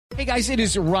Hey guys, it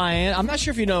is Ryan. I'm not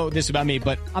sure if you know this about me,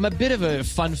 but I'm a bit of a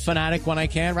fun fanatic when I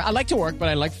can. I like to work, but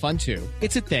I like fun too.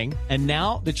 It's a thing. And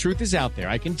now the truth is out there.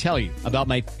 I can tell you about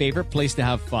my favorite place to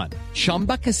have fun.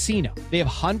 Chumba Casino. They have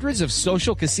hundreds of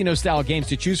social casino style games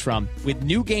to choose from with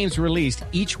new games released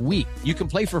each week. You can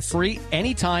play for free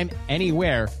anytime,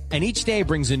 anywhere. And each day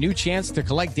brings a new chance to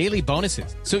collect daily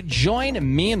bonuses. So join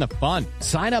me in the fun.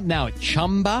 Sign up now at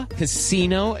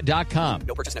ChumbaCasino.com.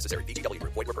 No purchase necessary. VGW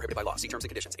Group. Void where prohibited by law. See terms and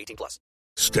conditions. 18+.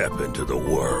 Step into the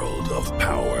world of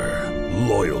power,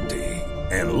 loyalty,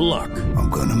 and luck. I'm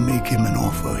gonna make him an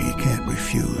offer he can't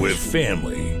refuse. With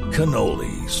family,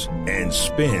 cannolis, and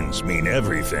spins mean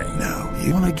everything. Now,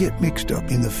 you wanna get mixed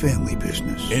up in the family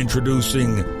business.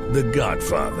 Introducing The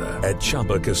Godfather at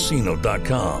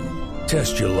ChumbaCasino.com.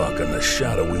 Test your luck in the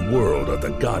shadowy world of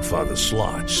The Godfather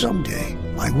slot. Someday,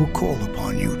 I will call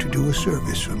upon you to do a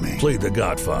service for me. Play The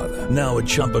Godfather now at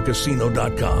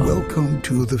ChumbaCasino.com. Welcome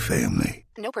to the family.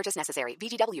 No purchase necessary.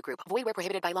 VGW Group. Void where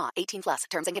prohibited by law. 18+.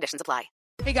 Terms and conditions apply.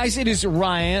 Hey guys, it is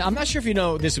Ryan. I'm not sure if you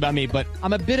know this about me, but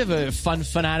I'm a bit of a fun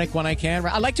fanatic when I can.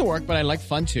 I like to work, but I like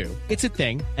fun too. It's a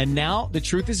thing. And now the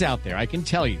truth is out there. I can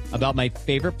tell you about my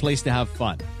favorite place to have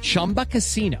fun. Chumba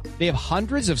Casino. They have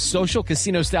hundreds of social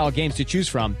casino style games to choose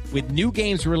from with new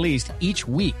games released each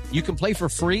week. You can play for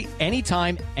free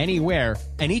anytime, anywhere.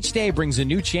 And each day brings a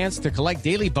new chance to collect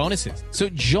daily bonuses. So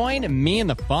join me in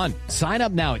the fun. Sign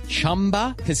up now at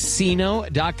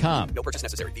ChumbaCasino.com. No purchase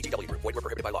necessary. VGW Group. Void where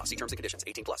prohibited by law. See terms and conditions.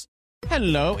 18+.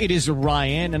 Hello, it is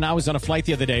Ryan, and I was on a flight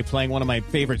the other day playing one of my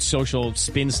favorite social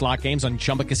spin slot games on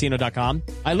ChumbaCasino.com.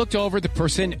 I looked over at the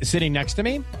person sitting next to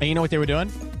me, and you know what they were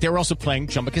doing? They were also playing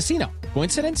Chumba Casino.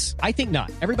 Coincidence? I think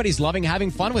not. Everybody's loving having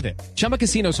fun with it. Chumba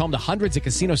Casino is home to hundreds of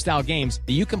casino-style games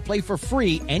that you can play for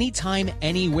free anytime,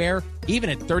 anywhere, even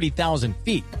at 30,000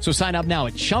 feet. So sign up now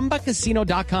at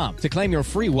ChumbaCasino.com to claim your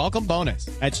free welcome bonus.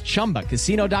 That's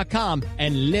ChumbaCasino.com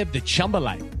and live the Chumba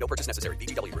life. No purchase necessary.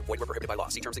 VGW Group. Void where prohibited by law.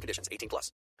 See terms and conditions.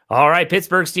 18+. All right,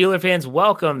 Pittsburgh Steelers fans,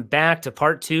 welcome back to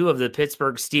part 2 of the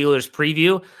Pittsburgh Steelers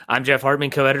preview. I'm Jeff Hartman,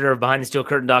 co-editor of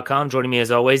BehindTheSteelCurtain.com. Joining me,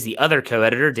 as always, the other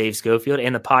co-editor, Dave Schofield,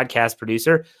 and the podcast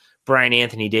producer, Brian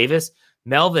Anthony Davis.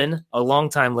 Melvin, a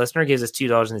longtime listener, gives us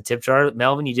 $2 in the tip jar.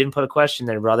 Melvin, you didn't put a question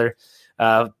there, brother.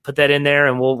 Put that in there,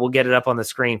 and we'll get it up on the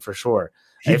screen for sure.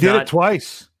 He did it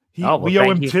twice. We owe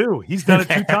him 2. He's done it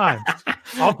 2 times.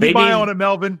 I'll keep my eye on it,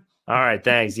 Melvin. All right,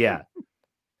 thanks. Yeah.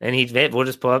 And we'll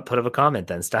just put up a comment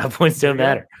then. Style points don't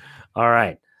matter. All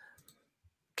right.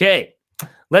 Okay.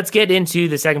 Let's get into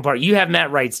the second part. You have Matt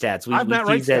Wright stats. I have Matt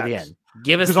Wright stats. At the end.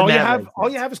 Give us all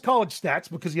you have is college stats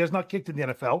because he has not kicked in the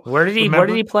NFL. Where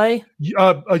did he play?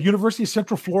 University of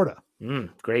Central Florida.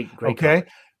 Great. Okay.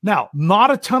 Call. Now,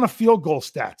 not a ton of field goal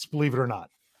stats, believe it or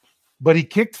not. But he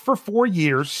kicked for 4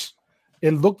 years.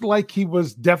 It looked like he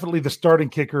was definitely the starting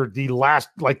kicker,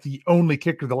 the only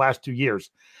kicker the last 2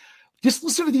 years. Just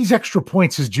listen to these extra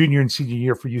points his junior and senior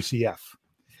year for UCF.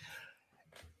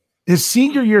 His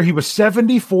senior year, he was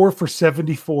 74 for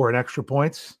 74 in extra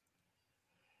points.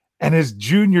 And his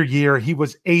junior year, he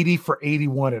was 80 for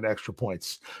 81 in extra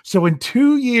points. So in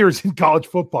 2 years in college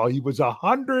football, he was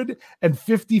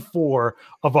 154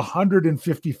 of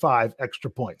 155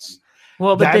 extra points.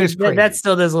 Well, but that's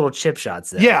still those little chip shots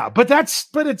there. Yeah, but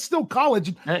it's still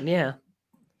college. Yeah.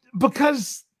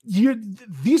 Because you're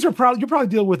probably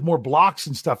dealing with more blocks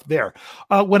and stuff there.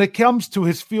 When it comes to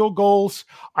his field goals,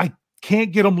 I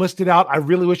can't get them listed out. I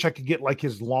really wish I could get like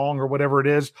his long or whatever it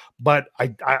is, but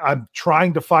I'm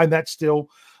trying to find that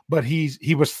still. But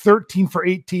he was 13 for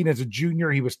 18 as a junior.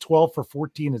 He was 12 for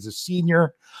 14 as a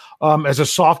senior. As a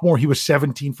sophomore, he was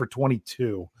 17 for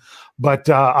 22. But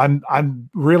I'm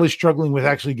really struggling with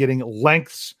actually getting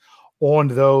lengths on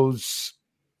those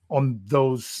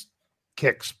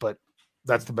kicks, but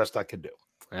that's the best I could do.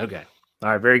 Okay. All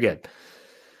right. Very good.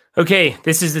 Okay.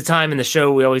 This is the time in the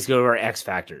show we always go to our X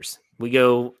factors. We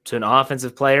go to an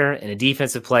offensive player and a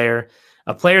defensive player,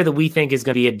 a player that we think is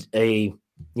going to be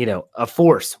a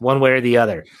force one way or the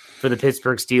other for the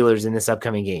Pittsburgh Steelers in this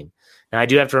upcoming game. Now, I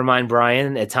do have to remind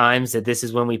Brian at times that this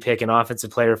is when we pick an offensive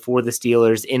player for the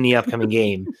Steelers in the upcoming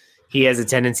game. He has a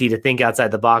tendency to think outside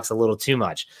the box a little too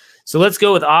much. So let's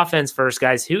go with offense first,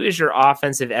 guys. Who is your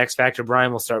offensive X factor?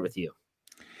 Brian, we'll start with you.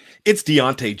 It's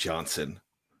Deontay Johnson.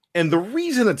 And the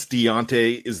reason it's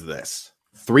Deontay is this.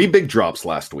 3 big drops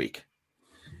last week.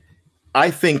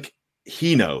 I think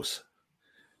he knows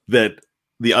that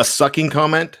the us sucking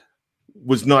comment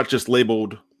was not just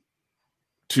labeled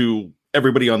to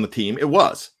everybody on the team. It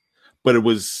was, but it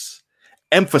was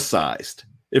emphasized.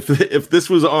 If this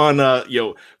was on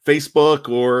Facebook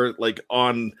or like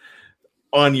on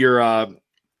your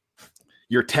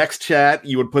your text chat,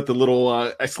 you would put the little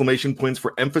exclamation points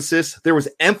for emphasis. There was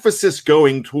emphasis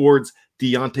going towards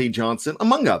Deontay Johnson,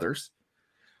 among others,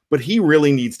 but he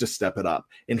really needs to step it up.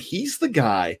 And he's the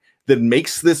guy that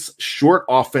makes this short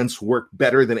offense work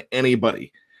better than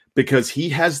anybody because he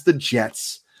has the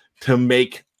jets to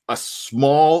make a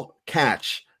small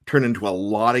catch turn into a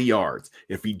lot of yards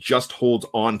if he just holds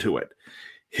on to it.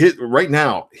 Right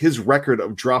now, his record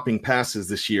of dropping passes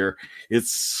this year,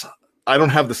 I don't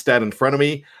have the stat in front of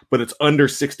me, but it's under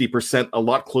 60%, a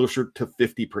lot closer to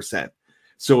 50%.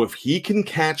 So if he can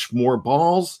catch more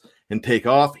balls and take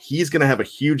off, he's going to have a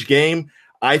huge game.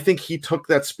 I think he took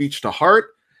that speech to heart.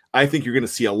 I think you're going to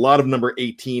see a lot of number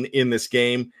 18 in this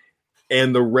game,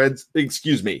 and the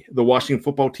Washington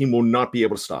football team will not be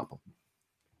able to stop him.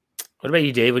 What about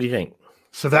you, Dave? What do you think?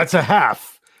 So that's a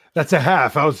half. That's a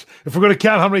half. If we're going to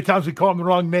count how many times we call him the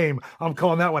wrong name, I'm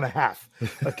calling that one a half.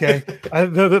 Okay.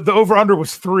 The over under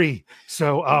was 3.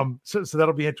 So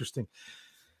that'll be interesting.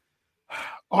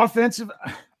 Offensive.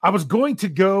 I was going to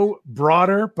go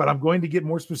broader, but I'm going to get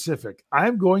more specific.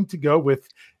 I'm going to go with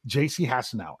J.C.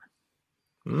 Hassenauer.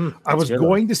 I was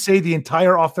going to say the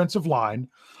entire offensive line,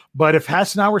 but if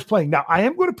Hassenauer's playing now, I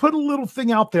am going to put a little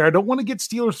thing out there. I don't want to get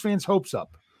Steelers fans' hopes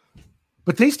up,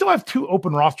 but they still have 2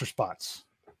 open roster spots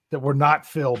that were not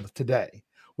filled today,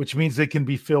 which means they can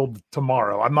be filled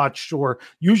tomorrow. I'm not sure.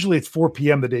 Usually it's 4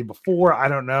 p.m. the day before. I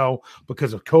don't know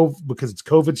because of COVID, because it's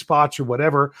COVID spots or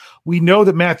whatever. We know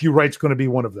that Matthew Wright's going to be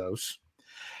one of those.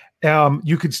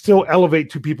 You could still elevate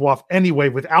 2 people off anyway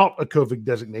without a COVID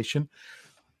designation.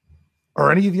 Are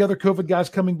any of the other COVID guys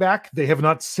coming back? They have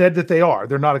not said that they are.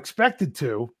 They're not expected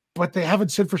to, but they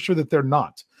haven't said for sure that they're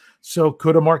not. So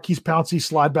could a Marquise Pouncey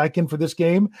slide back in for this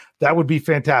game? That would be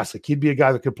fantastic. He'd be a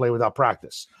guy that could play without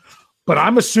practice. But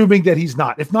I'm assuming that he's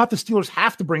not. If not, the Steelers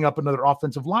have to bring up another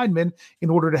offensive lineman in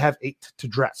order to have 8 to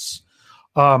dress,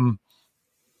 in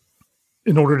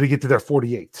order to get to their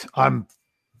 48.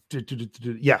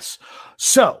 Yes.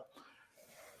 So,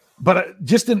 but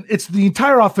it's the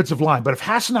entire offensive line. But if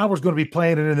Hassenauer is going to be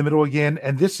playing it in the middle again,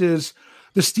 and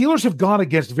the Steelers have gone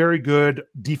against very good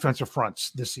defensive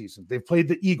fronts this season. They've played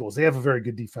the Eagles. They have a very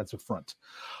good defensive front.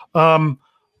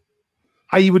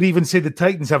 I would even say the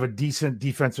Titans have a decent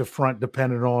defensive front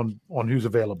depending on who's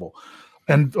available.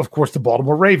 And, of course, the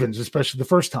Baltimore Ravens, especially the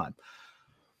first time.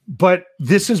 But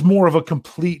this is more of a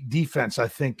complete defense, I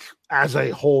think, as a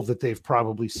whole that they've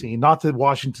probably seen. Not that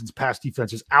Washington's pass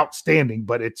defense is outstanding,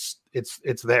 but it's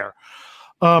there.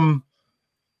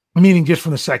 Meaning just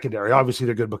from the secondary. Obviously,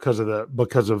 they're good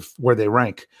because of where they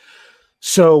rank.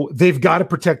 So they've got to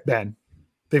protect Ben.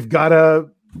 They've got to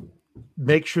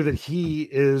make sure that he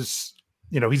is,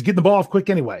 he's getting the ball off quick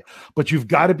anyway. But you've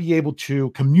got to be able to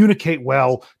communicate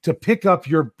well to pick up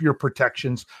your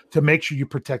protections to make sure you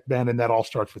protect Ben, and that all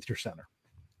starts with your center.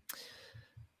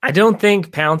 I don't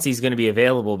think Pouncey's going to be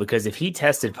available because if he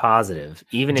tested positive,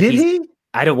 even if he?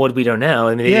 we don't know.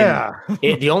 I mean, yeah.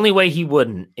 The only way he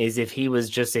wouldn't is if he was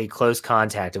just a close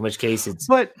contact, in which case it's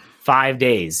 5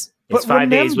 days. It's 5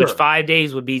 days, which 5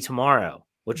 days would be tomorrow,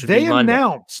 which would be Monday. They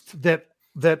announced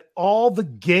that all the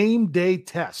game day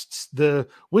tests,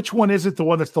 which one is it? The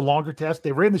one that's the longer test?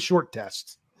 They ran the short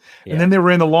test. Yeah. And then they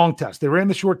ran the long test. They ran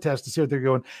the short test to see what they're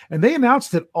going. And they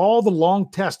announced that all the long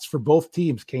tests for both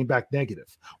teams came back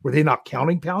negative. Were they not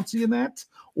counting Pouncey in that?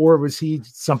 Or was he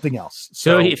something else?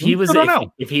 So if he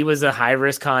was a high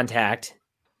risk contact,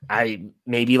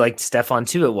 maybe like Stephon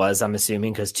Tuitt was, I'm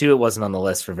assuming, because Tuitt wasn't on the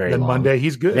list for very long. Then Monday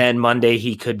he's good. Then Monday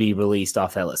he could be released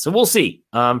off that list. So we'll see.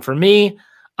 For me,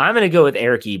 I'm going to go with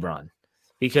Eric Ebron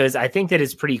because I think that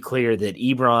it's pretty clear that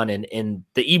Ebron and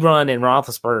the Ebron and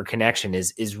Roethlisberger connection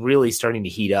is really starting to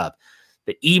heat up.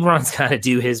 But Ebron's got to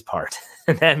do his part,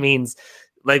 and that means.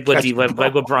 Like what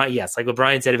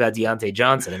Brian said about Deontay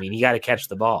Johnson. I mean, you got to catch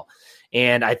the ball.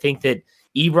 And I think that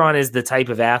Ebron is the type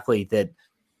of athlete that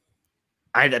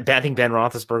I think Ben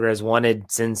Roethlisberger has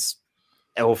wanted since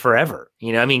forever.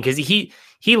 Because he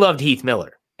loved Heath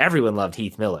Miller. Everyone loved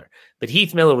Heath Miller. But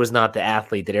Heath Miller was not the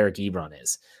athlete that Eric Ebron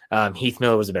is. Heath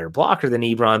Miller was a better blocker than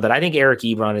Ebron, but I think Eric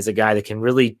Ebron is a guy that can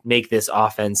really make this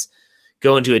offense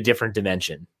go into a different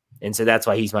dimension. And so that's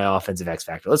why he's my offensive X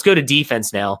factor. Let's go to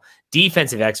defense now.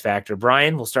 Defensive X factor.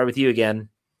 Brian, we'll start with you again.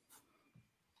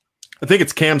 I think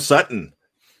it's Cam Sutton.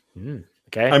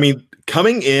 Okay. I mean,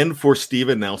 coming in for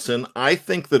Steven Nelson, I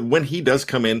think that when he does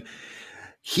come in,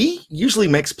 he usually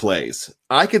makes plays.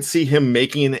 I could see him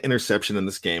making an interception in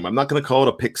this game. I'm not going to call it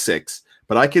a pick six,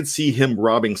 but I could see him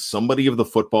robbing somebody of the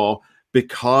football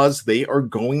because they are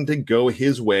going to go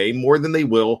his way more than they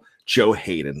will Joe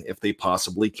Hayden if they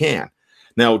possibly can.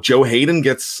 Now, Joe Hayden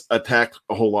gets attacked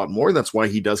a whole lot more. That's why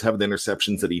he does have the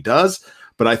interceptions that he does.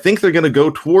 But I think they're going to go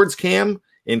towards Cam,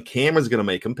 and Cam is going to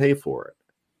make him pay for it.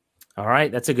 All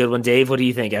right, that's a good one. Dave, what do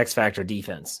you think? X Factor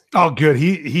defense. Oh, good.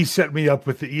 He set me up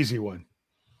with the easy one.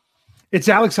 It's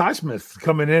Alex Highsmith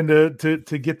coming in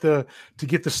to get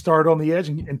the start on the edge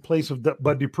in place of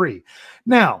Bud Dupree.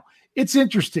 Now, it's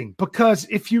interesting because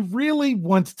if you really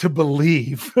want to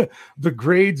believe the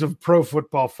grades of Pro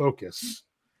Football Focus,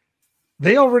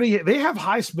 they have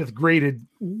Highsmith graded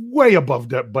way above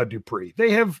Bud Dupree. They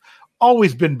have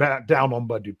always been down on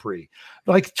Bud Dupree,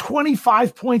 like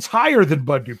 25 points higher than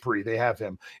Bud Dupree. They have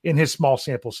him in his small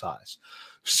sample size.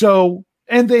 So,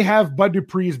 and they have Bud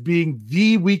Dupree as being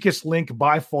the weakest link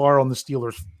by far on the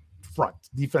Steelers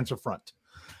defensive front.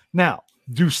 Now,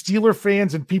 do Steeler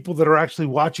fans and people that are actually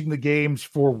watching the games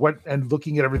and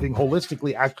looking at everything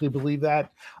holistically actually believe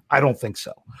that? I don't think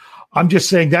so. I'm just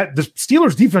saying that the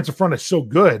Steelers defensive front is so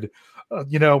good.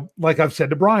 Like I've said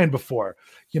to Brian before,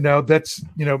 that's,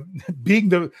 being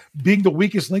the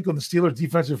weakest link on the Steelers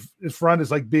defensive front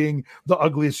is like being the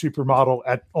ugliest supermodel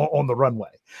on the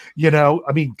runway.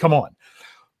 I mean, come on.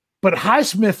 But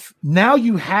Highsmith, now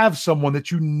you have someone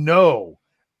that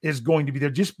is going to be there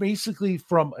just basically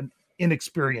from an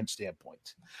inexperienced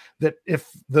standpoint, that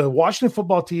if the Washington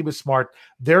football team is smart,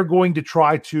 they're going to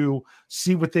try to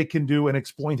see what they can do and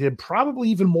exploit him probably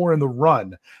even more in the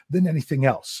run than anything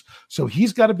else. So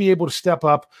he's got to be able to step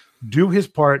up, do his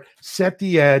part, set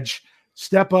the edge,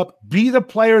 step up, be the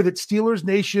player that Steelers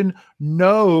Nation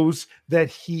knows that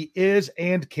he is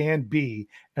and can be,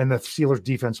 and the Steelers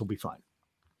defense will be fine.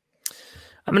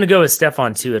 I'm going to go with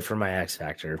Stephon Tuitt for my X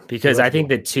Factor because I think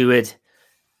that Tuitt,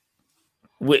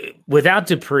 without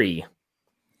Dupree,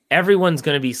 everyone's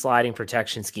going to be sliding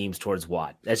protection schemes towards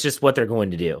Watt. That's just what they're going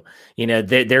to do.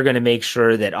 They're going to make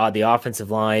sure that the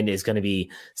offensive line is going to be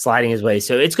sliding his way.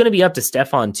 So it's going to be up to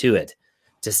Stephon Tuitt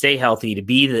to stay healthy, to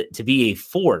be a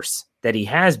force that he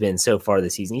has been so far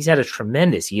this season. He's had a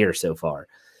tremendous year so far.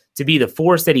 To be the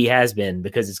force that he has been,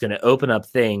 because it's going to open up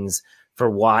things for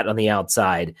Watt on the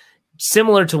outside.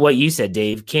 Similar to what you said,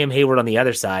 Dave, Cam Hayward on the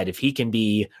other side, if he can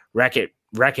be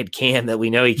Wreck-It Cam that we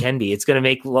know he can be, it's going to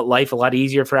make life a lot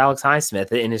easier for Alex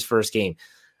Highsmith in his first game.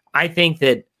 I think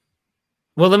that,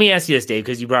 well, let me ask you this, Dave,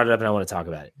 because you brought it up and I want to talk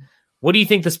about it. What do you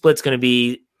think the split's going to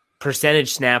be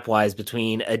percentage snap-wise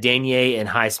between Adeniyi and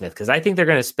Highsmith? Because I think they're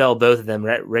going to spell both of them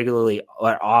regularly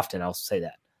or often. I'll say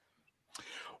that.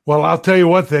 Well, I'll tell you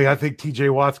one thing. I think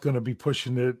TJ Watt's going to be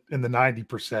pushing it in the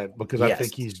 90% because I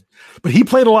think but he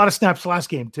played a lot of snaps last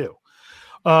game too.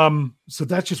 So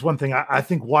that's just one thing. I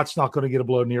think Watt's not going to get a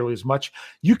blow nearly as much.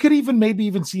 You could maybe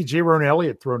even see Jaron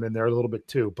Elliott thrown in there a little bit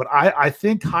too. But I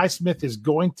think Highsmith is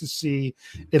going to see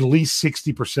at least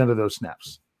 60% of those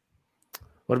snaps.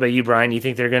 What about you, Brian? You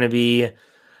think they're going to be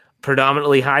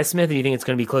predominantly Highsmith, or you think it's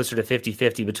going to be closer to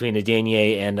 50-50 between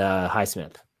Adeniyi and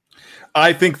Highsmith?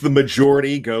 I think the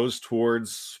majority goes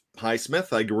towards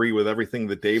Highsmith. I agree with everything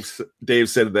that Dave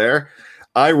said there.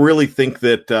 I really think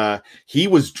that he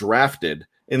was drafted,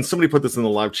 and somebody put this in the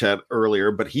live chat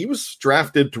earlier, but he was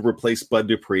drafted to replace Bud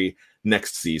Dupree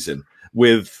next season,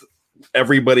 with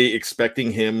everybody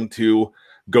expecting him to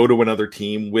go to another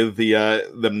team, with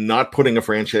them not putting a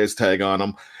franchise tag on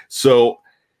him. So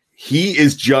he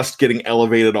is just getting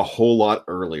elevated a whole lot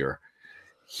earlier.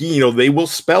 They will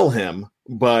spell him,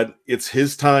 but it's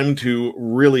his time to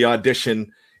really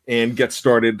audition and get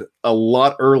started a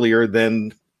lot earlier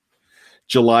than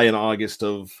July and August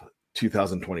of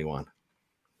 2021.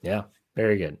 Yeah,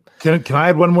 very good. Can I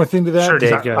add one more thing to that? Sure,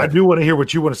 Dave, go ahead. I do want to hear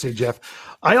what you want to say, Jeff.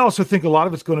 I also think a lot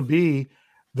of it's going to be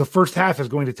the first half is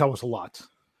going to tell us a lot.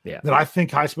 Yeah. That I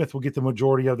think Highsmith will get the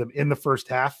majority of them in the first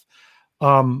half.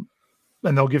 And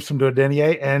they'll give some to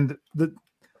Adeniyi, and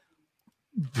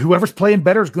whoever's playing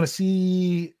better is going to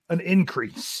see an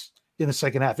increase in the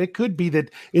second half. It could be that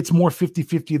it's more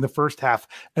 50-50 in the first half,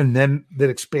 and then that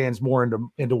expands more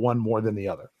into one more than the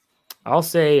other. I'll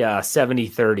say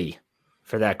 70-30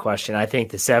 for that question. I think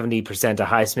the 70% to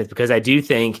Highsmith, because I do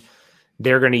think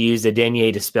they're going to use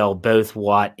Adeniyi to spell both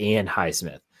Watt and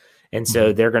Highsmith. And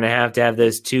so they're going to have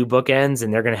those two bookends,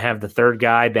 and they're going to have the third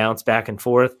guy bounce back and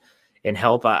forth and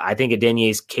help. I think Adeniyi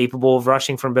is capable of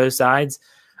rushing from both sides.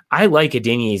 I like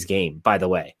Adeniyi's game, by the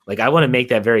way. I want to make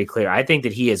that very clear. I think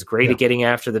that he is great at getting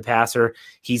after the passer.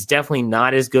 He's definitely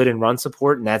not as good in run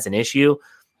support, and that's an issue.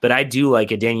 But I do like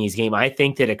Adeniyi's game. I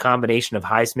think that a combination of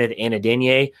Highsmith and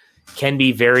Adeniyi can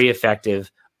be very effective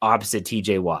opposite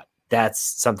TJ Watt. That's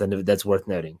something that's worth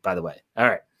noting, by the way. All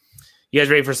right. You guys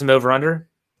ready for some over-under?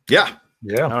 Yeah.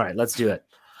 Yeah. All right, let's do it.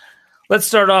 Let's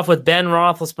start off with Ben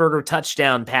Roethlisberger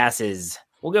touchdown passes.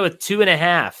 We'll go with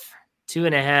 2.5.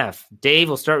 2.5. Dave,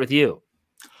 we'll start with you.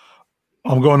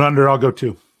 I'm going under. I'll go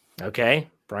 2. Okay.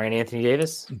 Brian Anthony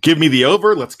Davis. Give me the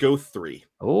over. Let's go 3.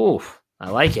 Oh, I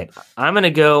like it. I'm going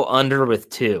to go under with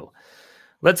 2.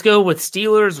 Let's go with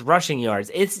Steelers rushing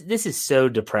yards. This is so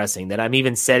depressing that I'm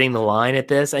even setting the line at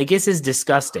this. I guess is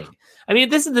disgusting. I mean,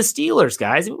 this is the Steelers,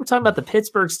 guys. We're talking about the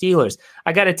Pittsburgh Steelers.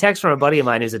 I got a text from a buddy of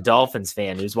mine who's a Dolphins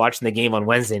fan who's watching the game on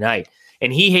Wednesday night,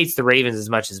 and he hates the Ravens as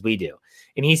much as we do.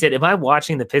 And he said, am I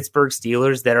watching the Pittsburgh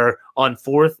Steelers that are on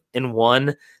 4th and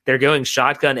 1? They're going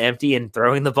shotgun empty and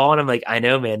throwing the ball. And I'm like, I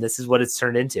know, man, this is what it's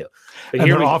turned into. But and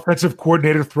their offensive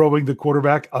coordinator throwing the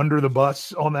quarterback under the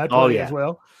bus on that play as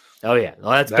well. Oh, yeah. Well,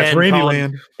 that's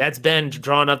Randyland. That's Ben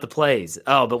drawing up the plays.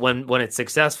 Oh, but when it's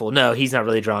successful, no, he's not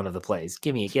really drawing up the plays.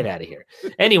 Get out of here.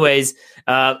 Anyways,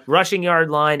 rushing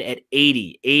yard line at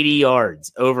 80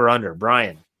 yards, over, under.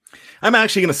 Brian. I'm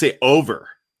actually going to say over.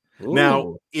 Ooh.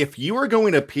 Now, if you are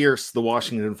going to pierce the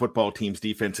Washington football team's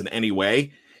defense in any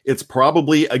way, it's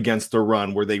probably against the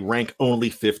run where they rank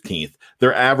only 15th.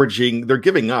 They're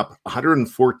giving up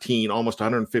 114, almost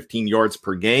 115 yards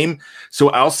per game. So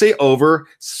I'll say over.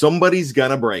 Somebody's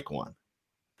going to break one.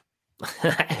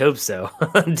 I hope so.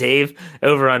 Dave,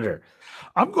 over, under.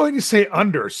 I'm going to say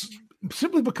under,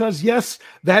 simply because, yes,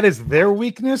 that is their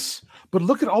weakness. But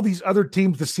look at all these other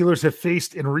teams the Steelers have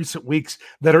faced in recent weeks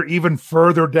that are even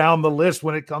further down the list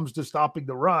when it comes to stopping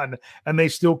the run, and they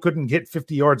still couldn't get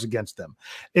 50 yards against them.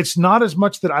 It's not as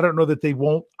much that I don't know that they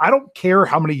won't. I don't care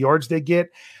how many yards they get.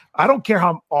 I don't care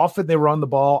how often they run the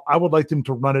ball. I would like them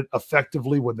to run it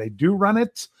effectively when they do run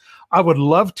it. I would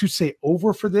love to say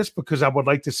over for this because I would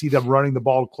like to see them running the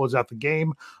ball to close out the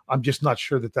game. I'm just not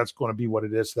sure that that's going to be what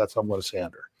it is. So that's what I'm going to say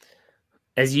under.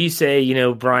 As you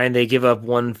say, Brian, they give up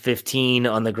 115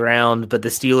 on the ground, but the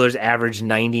Steelers average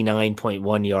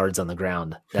 99.1 yards on the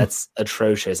ground. That's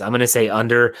atrocious. I'm going to say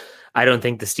under. I don't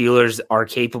think the Steelers are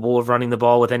capable of running the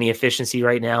ball with any efficiency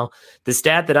right now. The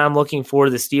stat that I'm looking for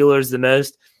the Steelers the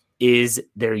most is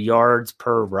their yards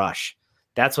per rush.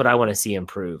 That's what I want to see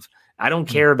improve. I don't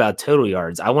care about total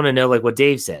yards. I want to know, like what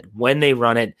Dave said, when they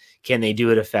run it, can they do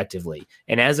it effectively?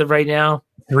 And as of right now,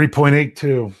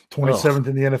 3.82, 27th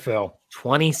in the NFL.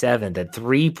 27th at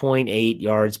 3.8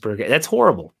 yards per game. That's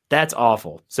horrible. That's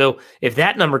awful. So if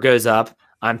that number goes up,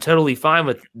 I'm totally fine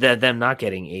with them not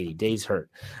getting 80. Dave's hurt.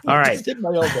 All right.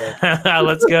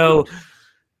 Let's go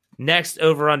next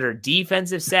over under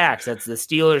defensive sacks. That's the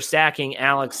Steelers sacking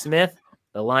Alex Smith.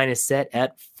 The line is set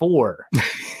at 4.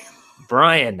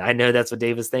 Brian, I know that's what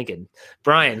Dave was thinking.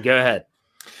 Brian, go ahead.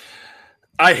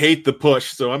 I hate the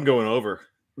push, so I'm going over.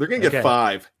 They're going to get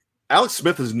 5. Alex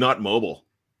Smith is not mobile.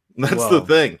 That's the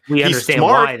thing. We understand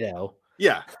why, though.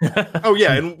 Yeah. Oh,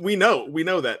 yeah. And we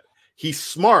know that he's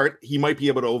smart. He might be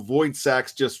able to avoid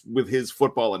sacks just with his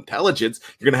football intelligence.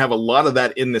 You're going to have a lot of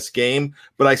that in this game,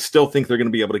 but I still think they're going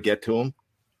to be able to get to him.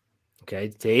 Okay,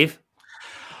 Dave?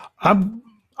 I'm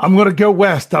going to go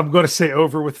west. I'm going to say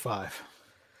over with 5.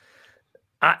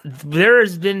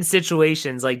 There's been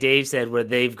situations, like Dave said, where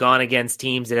they've gone against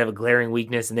teams that have a glaring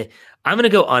weakness, and I'm going to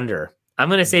go under. I'm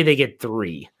going to say they get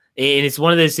 3. And it's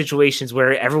one of those situations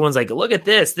where everyone's like, look at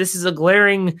this. This is a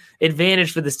glaring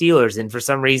advantage for the Steelers. And for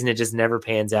some reason, it just never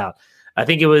pans out. I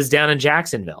think it was down in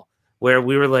Jacksonville where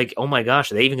we were like, oh my gosh,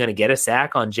 are they even going to get a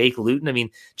sack on Jake Luton? I mean,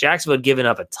 Jacksonville had given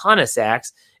up a ton of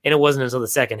sacks, and it wasn't until the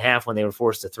second half when they were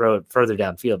forced to throw it further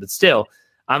downfield. But still,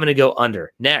 I'm going to go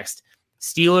under. Next,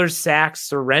 Steelers sacks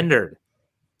surrendered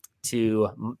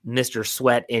to Mr.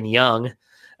 Sweat and Young.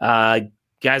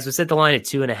 Guys, we set the line at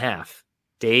 2.5.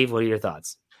 Dave, what are your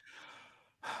thoughts?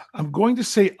 I'm going to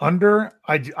say under.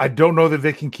 I don't know that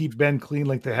they can keep Ben clean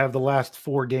like they have the last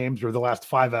 4 games or the last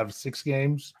 5 out of 6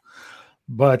 games.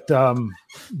 But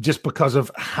just because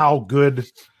of how good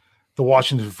the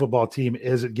Washington football team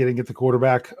is at getting at the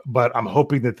quarterback. But I'm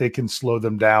hoping that they can slow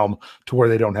them down to where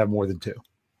they don't have more than 2.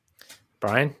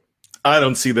 Brian? I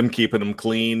don't see them keeping them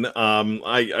clean.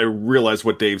 I realize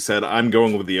what Dave said. I'm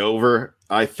going with the over.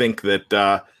 I think that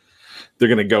they're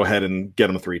going to go ahead and get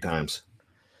them 3 times.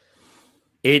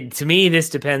 To me, this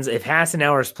depends. If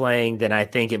Hassenauer's playing, then I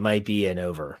think it might be an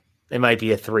over. It might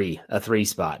be a 3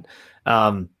 spot.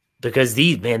 Because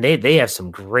they have some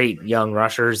great young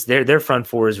rushers. Their front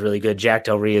 4 is really good. Jack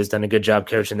Del Rio's done a good job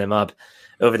coaching them up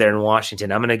over there in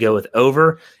Washington. I'm going to go with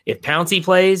over. If Pouncey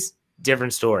plays,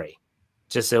 different story.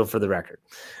 Just so for the record.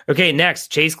 Okay, next,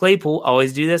 Chase Claypool.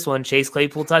 Always do this one. Chase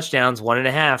Claypool touchdowns,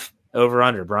 1.5 over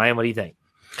under. Brian, what do you think?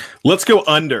 Let's go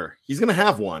under. He's going to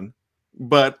have 1,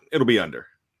 but it'll be under.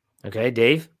 Okay,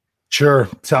 Dave? Sure.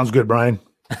 Sounds good, Brian.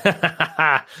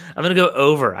 I'm going to go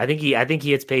over. I think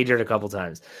he hits pay dirt a couple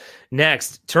times.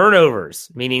 Next,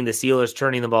 turnovers, meaning the Steelers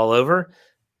turning the ball over.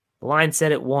 The line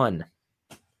set at 1.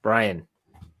 Brian?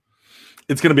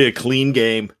 It's going to be a clean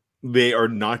game. They are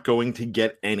not going to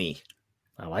get any.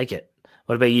 I like it.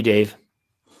 What about you, Dave?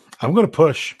 I'm going to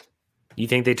push. You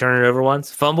think they turn it over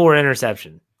once? Fumble or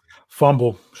interception?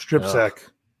 Fumble, strip sack.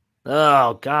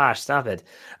 Oh, gosh, stop it.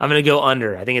 I'm going to go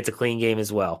under. I think it's a clean game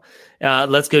as well.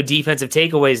 Let's go defensive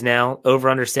takeaways now. Over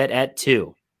under set at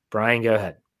 2. Brian, go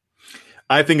ahead.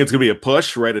 I think it's going to be a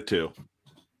push right at 2.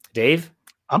 Dave?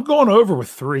 I'm going over with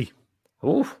 3.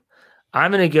 Ooh.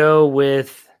 I'm going to go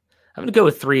with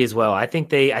 3 as well. I think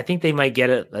they might get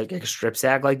a strip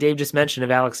sack like Dave just mentioned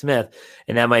of Alex Smith,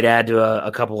 and that might add to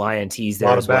a couple INTs there.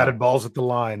 A lot of batted balls at the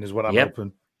line is what I'm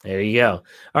hoping. There you go.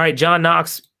 All right, John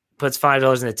Knox puts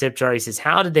 $5 in the tip jar. He says,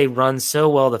 how did they run so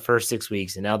well the first 6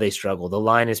 weeks and now they struggle? The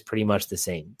line is pretty much the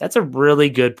same. That's a really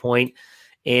good point.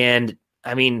 And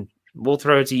I mean, we'll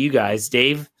throw it to you guys.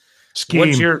 Dave,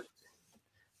 Scheme.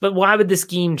 But why would the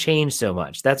scheme change so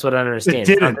much? That's what I don't understand.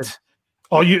 It didn't.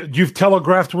 You've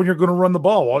telegraphed when you're going to run the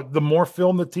ball. The more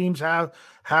film the teams have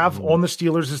on the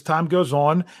Steelers as time goes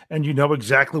on, and you know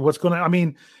exactly what's going to. I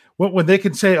mean, when they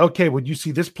can say, okay, when you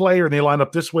see this player and they line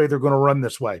up this way, they're going to run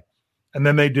this way, and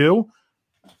then they do,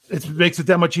 it makes it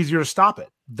that much easier to stop it.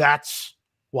 That's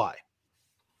why.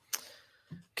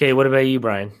 Okay, what about you,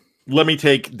 Brian? Let me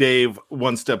take Dave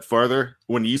one step farther.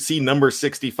 When you see number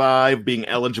 65 being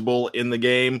eligible in the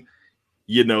game,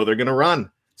 you know they're going to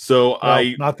run. So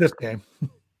not this game.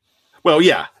 Well,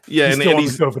 yeah, he's still on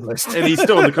the COVID list, and he's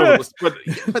still on the COVID list.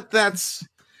 But that's.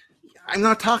 I'm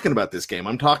not talking about this game.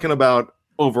 I'm talking about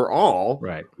overall,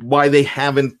 right? Why they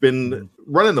haven't been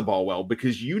running the ball well,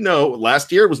 because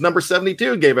last year it was number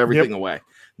 72 gave everything away.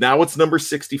 Now it's number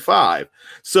 65.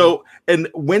 So, and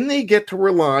when they get to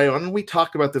rely on, we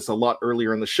talked about this a lot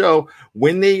earlier in the show,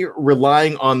 when they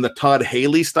relying on the Todd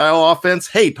Haley style offense,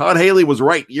 hey, Todd Haley was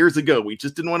right years ago. We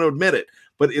just didn't want to admit it,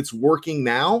 but it's working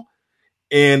now.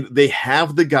 And they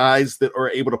have the guys that are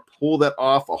able to pull that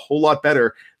off a whole lot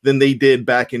better than they did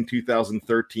back in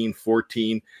 2013,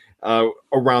 14,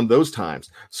 around those times.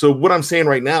 So what I'm saying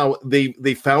right now, they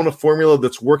found a formula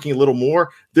that's working a little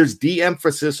more. There's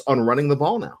de-emphasis on running the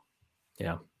ball now.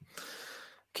 Yeah.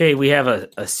 Okay, we have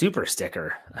a super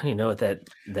sticker. I don't even know what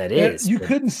that is. You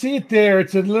couldn't see it there.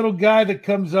 It's a little guy that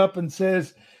comes up and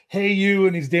says, "Hey, you,"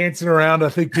 and he's dancing around. I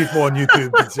think people on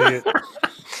YouTube can see it.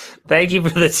 Thank you for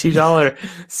the $2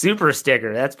 super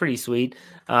sticker. That's pretty sweet.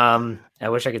 I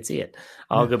wish I could see it.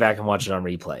 I'll go back and watch it on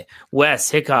replay. Wes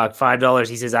Hickok, $5.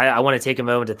 He says, I want to take a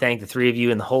moment to thank the three of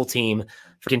you and the whole team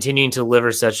for continuing to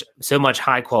deliver so much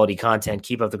high quality content.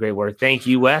 Keep up the great work. Thank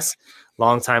you, Wes,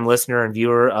 longtime listener and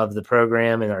viewer of the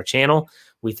program and our channel.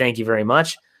 We thank you very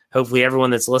much. Hopefully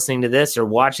everyone that's listening to this or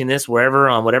watching this wherever,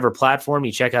 on whatever platform,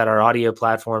 you check out our audio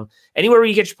platform. Anywhere where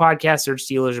you get your podcast, search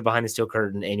Steelers or Behind the Steel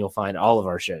Curtain, and you'll find all of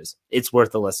our shows. It's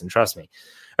worth the listen, trust me.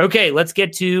 Okay, let's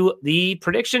get to the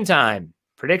prediction time.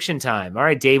 All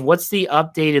right, Dave, what's the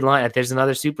updated line? There's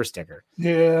another super sticker.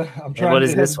 Yeah, I'm trying. What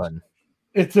is this one?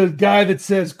 It's a guy that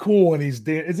says "cool" and he's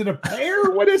is it a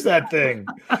pear? What is that thing?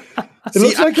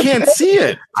 I can't see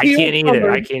it. I can't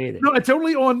either. No, it's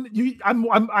only on you.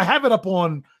 I have it up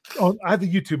on. I have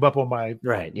the YouTube up on my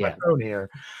my phone here.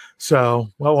 So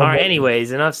all right.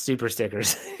 Anyways, enough super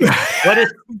stickers.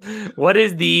 What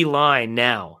is the line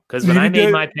now? Because when I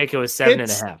made my pick, it was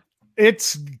 7.5.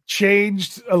 It's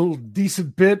changed a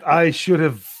decent bit. I should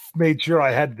have made sure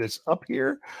I had this up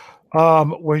here.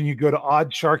 When you go to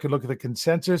Odd Shark and look at the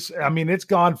consensus, I mean, it's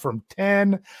gone from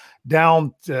 10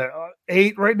 down to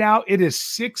 8 right now. It is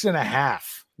 6.5.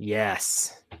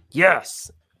 Yes.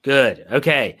 Good.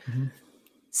 Okay.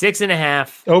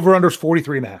 6.5. Over under is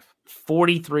 43.5.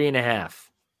 43.5.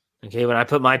 Okay. When I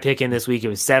put my pick in this week, it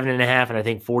was 7.5, and I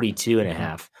think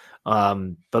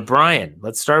 42.5. But Brian,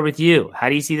 let's start with you. How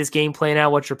do you see this game playing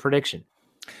out? What's your prediction?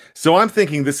 So I'm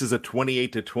thinking this is a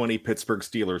 28-20 Pittsburgh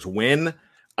Steelers win.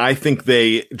 I think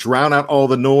they drown out all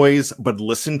the noise, but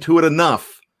listen to it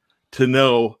enough to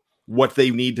know what they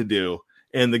need to do.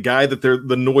 And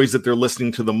the noise that they're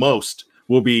listening to the most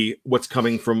will be what's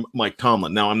coming from Mike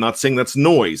Tomlin. Now, I'm not saying that's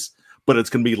noise, but it's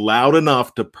going to be loud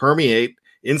enough to permeate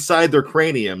inside their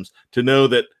craniums to know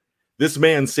that this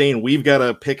man's saying we've got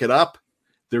to pick it up.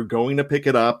 They're going to pick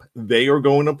it up. They are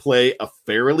going to play a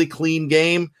fairly clean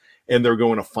game, and they're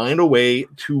going to find a way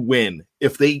to win.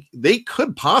 If they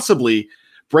could possibly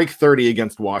break 30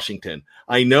 against Washington.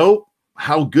 I know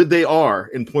how good they are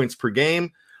in points per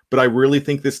game, but I really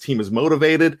think this team is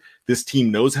motivated. This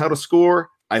team knows how to score.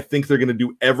 I think they're going to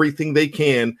do everything they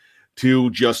can to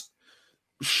just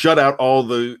shut out all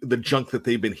the junk that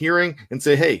they've been hearing and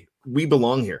say, hey, we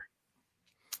belong here.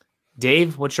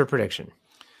 Dave, what's your prediction?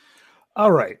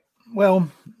 All right. Well,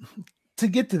 to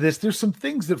get to this, there's some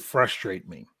things that frustrate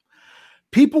me.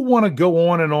 people want to go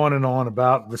on and on and on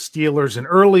about the Steelers and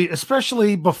early,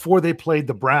 especially before they played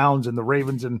the Browns and the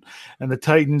Ravens and the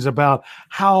Titans, about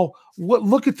how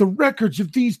look at the records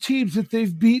of these teams that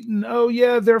they've beaten. Oh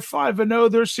yeah, they're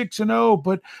 5-0, they're 6-0,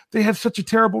 but they have such a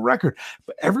terrible record.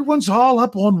 But everyone's all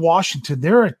up on Washington.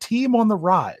 They're a team on the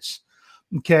rise.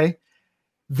 Okay.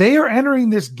 They are entering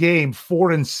this game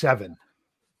 4-7,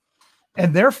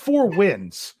 and their 4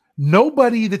 wins.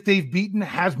 Nobody that they've beaten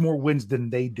has more wins than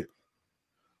they do.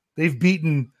 They've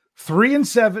beaten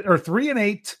 3-7 or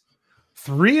 3-8,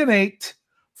 3-8,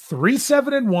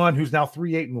 3-7-1, who's now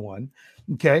 3-8-1.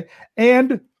 Okay.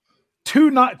 And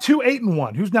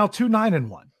 2-8-1, who's now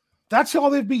 2-9-1. That's all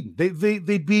they've beaten.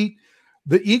 They beat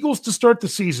the Eagles to start the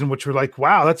season, which were like,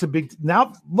 wow, that's a big.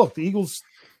 Now look, the Eagles,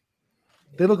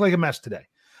 they look like a mess today.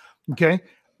 Okay.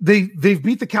 They've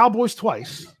beat the Cowboys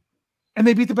twice, and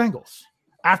they beat the Bengals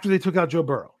after they took out Joe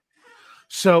Burrow.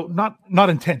 So not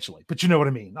intentionally, but you know what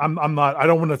I mean. I'm not. I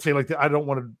don't want to say like that.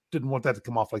 Didn't want that to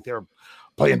come off like they're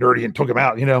playing dirty and took him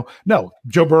out. No.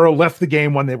 Joe Burrow left the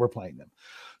game when they were playing them.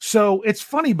 So it's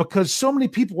funny because so many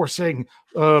people were saying,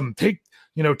 take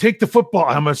the football.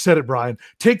 I'm gonna said it, Brian.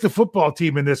 Take the football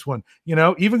team in this one.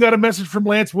 Even got a message from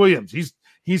Lance Williams.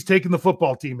 He's taking the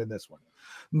football team in this one.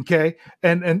 Okay,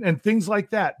 and things like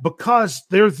that because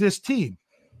there's this team.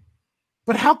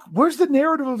 But where's the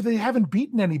narrative of they haven't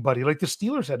beaten anybody like the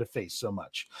Steelers had to face so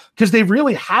much? Because they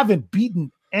really haven't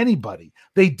beaten anybody.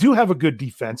 They do have a good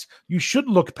defense. You should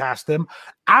look past them.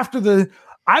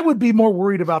 I would be more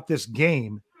worried about this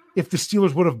game if the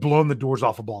Steelers would have blown the doors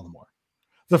off of Baltimore.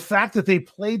 The fact that they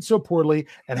played so poorly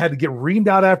and had to get reamed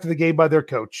out after the game by their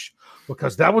coach,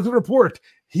 because that was the report.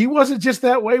 He wasn't just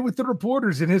that way with the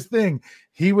reporters in his thing.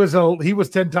 He was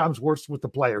 10 times worse with the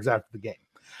players after the game.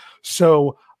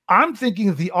 So I'm thinking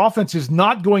that the offense is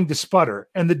not going to sputter,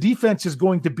 and the defense is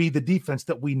going to be the defense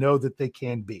that we know that they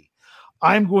can be.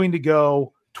 I'm going to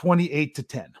go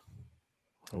 28-10.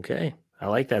 Okay. I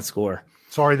like that score.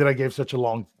 Sorry that I gave such a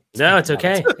long. No, it's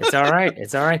okay. It's all right.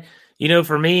 It's all right.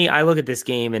 For me, I look at this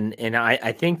game and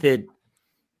I think that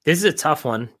this is a tough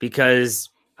one because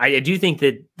I do think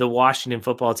that the Washington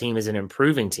football team is an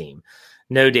improving team.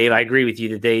 No, Dave, I agree with you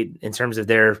that they, in terms of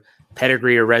their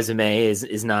pedigree or resume,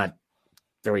 is not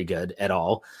very good at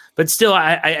all. But still,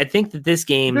 I think that this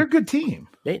game, they're a good team.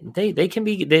 They can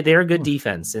be. They're a good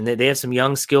defense, and they have some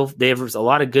young skill. They have a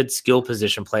lot of good skill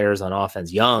position players on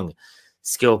offense. Young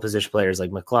skill position players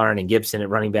like McLaurin and Gibson at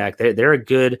running back. They're a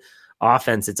good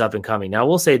offense that's up and coming. Now,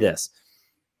 we'll say this.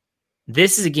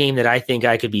 This is a game that I think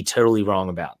I could be totally wrong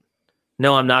about.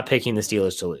 No, I'm not picking the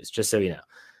Steelers to lose, just so you know.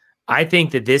 I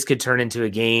think that this could turn into a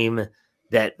game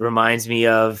that reminds me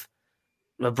of,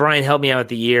 Brian, help me out with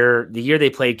the year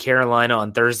they played Carolina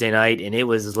on Thursday night, and it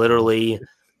was literally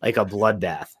like a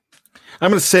bloodbath. I'm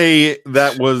going to say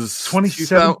that was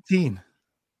 2017.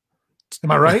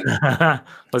 Am I right?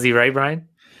 Was he right, Brian?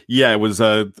 Yeah, it was.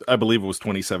 I believe it was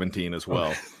 2017 as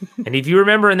well. And if you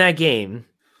remember in that game,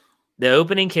 the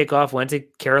opening kickoff went to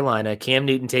Carolina. Cam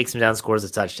Newton takes him down, scores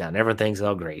a touchdown. Everyone thinks,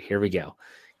 oh, great, here we go.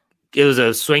 It was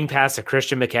a swing pass to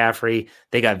Christian McCaffrey.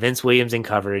 They got Vince Williams in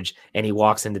coverage, and he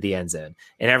walks into the end zone.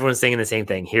 And everyone's thinking the same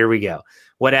thing. Here we go.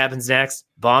 What happens next?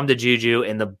 Bomb to Juju,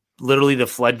 and literally the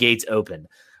floodgates open.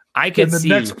 I could see.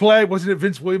 Next play, wasn't it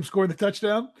Vince Williams scoring the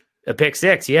touchdown? A pick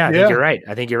six. Yeah, I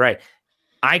think you're right.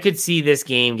 I could see this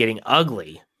game getting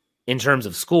ugly in terms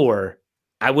of score.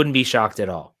 I wouldn't be shocked at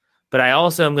all. But I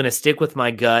also am going to stick with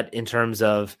my gut in terms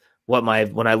of when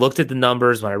I looked at the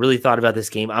numbers, when I really thought about this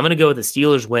game. I'm going to go with the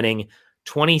Steelers winning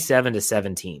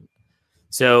 27-17.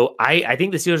 So I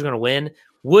think the Steelers are going to win.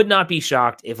 Would not be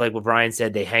shocked if, like what Brian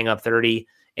said, they hang up 30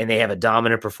 and they have a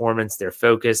dominant performance. They're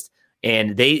focused,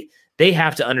 and they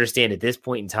have to understand at this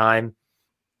point in time,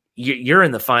 you're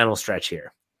in the final stretch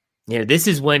here. This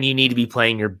is when you need to be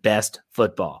playing your best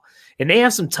football. And they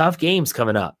have some tough games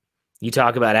coming up. You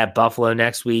talk about at Buffalo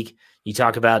next week. You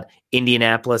talk about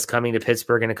Indianapolis coming to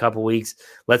Pittsburgh in a couple weeks.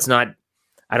 I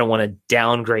don't want to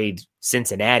downgrade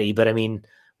Cincinnati, but I mean,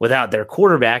 without their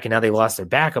quarterback, and now they lost their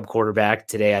backup quarterback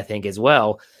today, I think as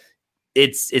well,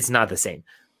 it's not the same.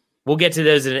 We'll get to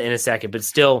those in a second, but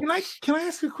still. Can I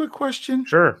ask a quick question?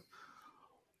 Sure.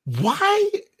 Why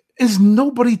is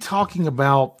nobody talking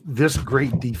about this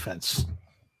great defense?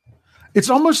 It's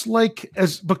almost like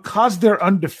because they're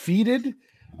undefeated,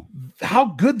 how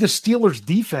good the Steelers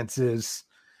defense is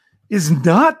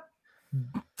not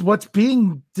what's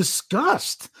being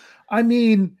discussed. I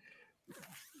mean,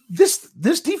 this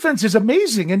defense is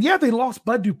amazing. And yeah, they lost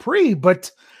Bud Dupree,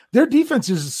 but their defense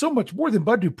is so much more than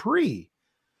Bud Dupree.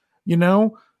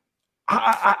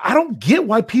 I don't get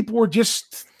why people were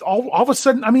just all of a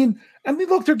sudden. I mean, I mean,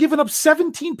 look, they're giving up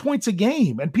 17 points a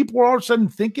game, and people are all of a sudden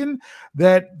thinking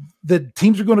that the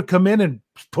teams are going to come in and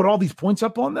put all these points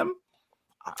up on them.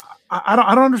 I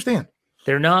don't understand.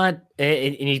 They're not,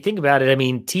 and you think about it. I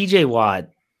mean, TJ Watt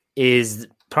is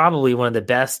probably one of the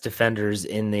best defenders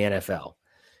in the NFL,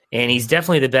 and he's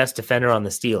definitely the best defender on the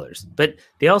Steelers. But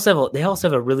they also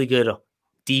have a really good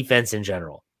defense in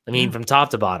general. I mean, from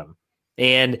top to bottom,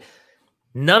 and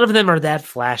none of them are that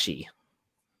flashy.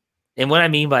 And what I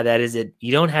mean by that is that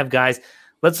you don't have guys.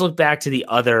 Let's look back to the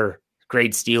other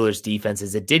great Steelers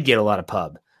defenses that did get a lot of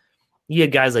pub. You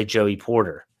had guys like Joey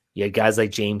Porter. You had guys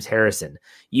like James Harrison.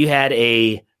 You had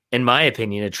in my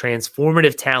opinion, a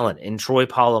transformative talent in Troy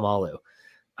Polamalu.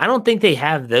 I don't think they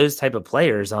have those type of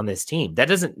players on this team. That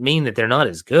doesn't mean that they're not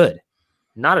as good.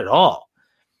 Not at all.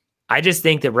 I just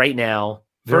think that right now,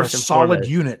 they're a solid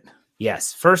unit.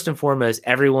 Yes. First and foremost,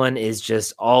 everyone is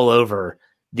just all over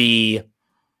the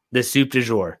soup du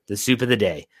jour, the soup of the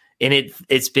day. And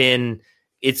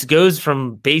it goes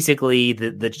from basically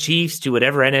the Chiefs to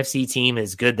whatever NFC team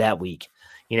is good that week.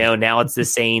 Now it's the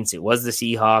Saints, it was the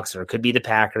Seahawks, or it could be the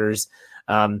Packers.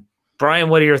 Brian,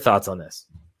 what are your thoughts on this?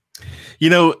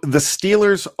 The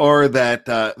Steelers are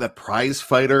that prize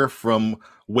fighter from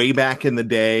way back in the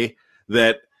day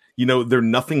that, they're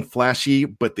nothing flashy,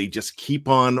 but they just keep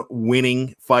on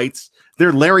winning fights.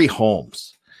 They're Larry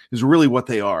Holmes is really what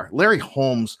they are. Larry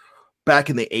Holmes back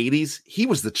in the 80s, he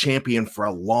was the champion for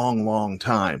a long, long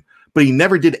time, but he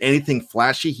never did anything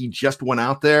flashy. He just went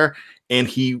out there and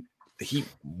he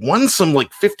won some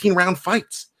like 15-round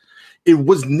fights. It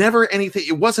was never anything.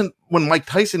 It wasn't when Mike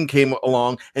Tyson came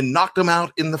along and knocked him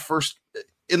out in the first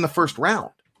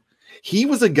round. He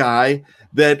was a guy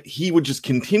that he would just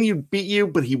continue to beat you,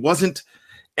 but he wasn't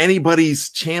anybody's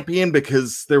champion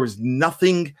because there was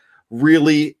nothing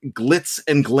really glitz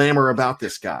and glamour about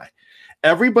this guy.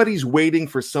 Everybody's waiting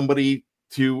for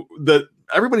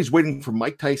everybody's waiting for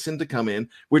Mike Tyson to come in,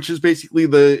 which is basically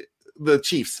the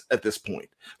Chiefs at this point.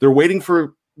 They're waiting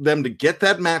for them to get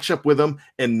that matchup with them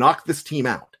and knock this team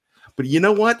out. But you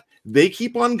know what? They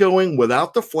keep on going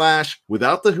without the flash,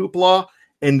 without the hoopla,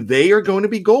 and they are going to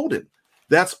be golden.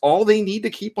 That's all they need to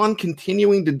keep on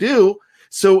continuing to do.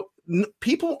 So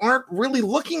people aren't really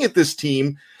looking at this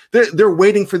team. They're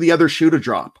waiting for the other shoe to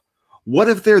drop. What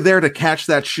if they're there to catch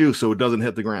that shoe so it doesn't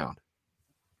hit the ground?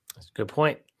 That's a good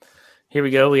point. Here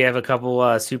we go. We have a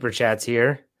couple super chats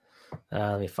here.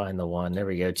 Let me find the one. There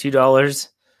we go. $2.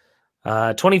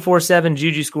 24/7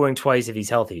 Juju scoring twice if he's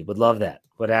healthy. Would love that.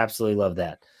 Would absolutely love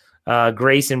that.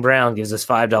 Grayson Brown gives us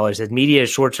 $5. Says media is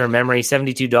short-term memory.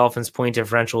 72 Dolphins point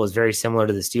differential is very similar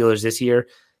to the Steelers this year.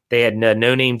 They had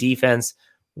no-name defense.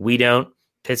 We don't.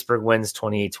 Pittsburgh wins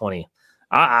 28-20.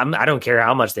 I don't care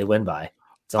how much they win by.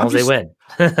 As long as they win.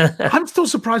 I'm still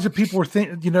surprised that people are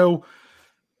thinking,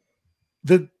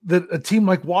 that a team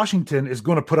like Washington is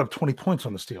going to put up 20 points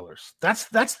on the Steelers. That's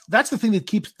the thing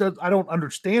that I don't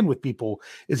understand with people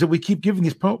is that we keep giving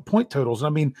these point totals. I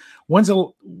mean, when's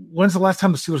the last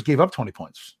time the Steelers gave up 20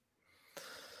 points?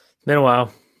 It's been a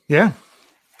while. Yeah.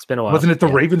 It's been a while. Wasn't it the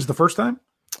Ravens the first time?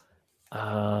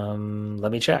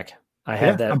 Let me check. I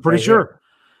have that. I'm pretty sure.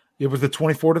 It was the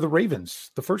 24 to the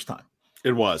Ravens the first time.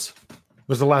 It was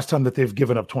the last time that they've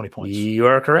given up 20 points. You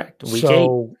are correct.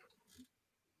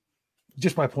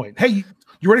 Just my point. Hey,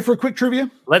 you ready for a quick trivia?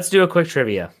 Let's do a quick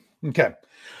trivia. Okay.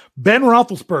 Ben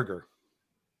Roethlisberger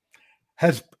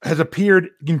has appeared,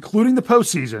 including the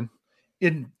postseason,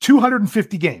 in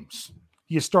 250 games.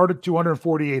 He has started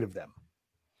 248 of them.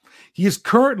 He is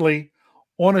currently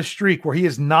on a streak where he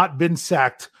has not been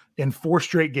sacked in 4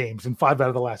 straight games in 5 out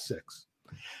of the last 6.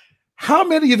 How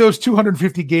many of those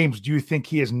 250 games do you think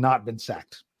he has not been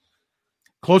sacked?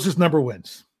 Closest number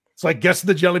wins. It's like guessing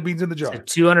the jelly beans in the jar. So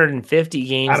 250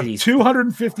 games. Out of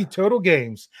 250 total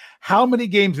games, how many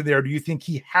games in there do you think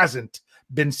he hasn't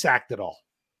been sacked at all?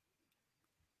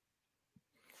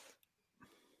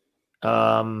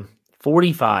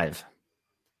 45.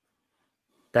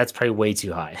 That's probably way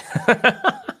too high.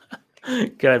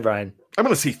 Go ahead, Brian. I'm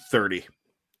going to say 30.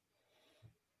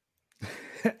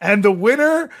 And the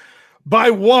winner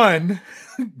by 1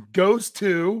 goes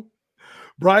to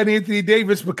Brian Anthony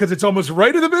Davis because it's almost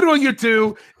right in the middle of you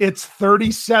two. It's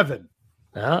 37.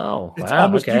 Oh, it's wow.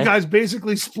 Almost, okay. You guys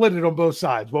basically split it on both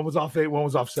sides. One was off 8, one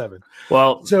was off 7.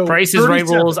 Well, so Price is Right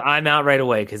rules. I'm out right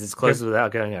away because it's close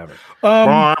without going over.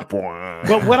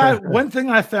 But one thing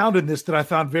I found in this that I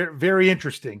found very, very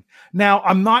interesting. Now,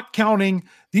 I'm not counting.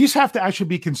 These have to actually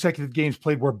be consecutive games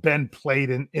played where Ben played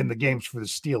in the games for the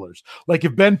Steelers. Like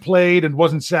if Ben played and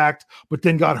wasn't sacked, but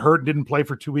then got hurt and didn't play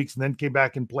for 2 weeks and then came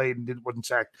back and played and wasn't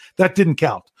sacked, that didn't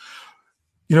count.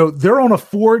 they're on a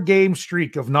 4-game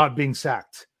streak of not being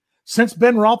sacked. Since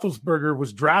Ben Roethlisberger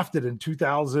was drafted in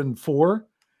 2004,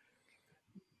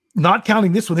 not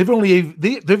counting this one, they've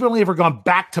only ever gone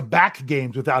back-to-back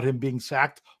games without him being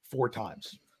sacked 4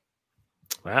 times.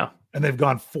 Wow. And they've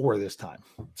gone 4 this time.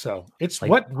 So it's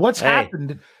what's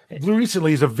happened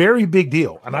recently is a very big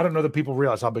deal. And I don't know that people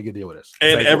realize how big a deal it is.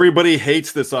 And everybody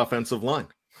hates this offensive line.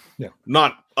 Yeah.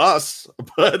 Not us,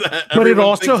 but it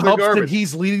also helps that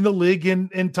he's leading the league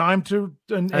in time to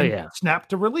snap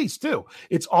to release too.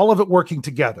 It's all of it working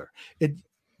together.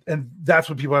 And that's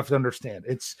what people have to understand.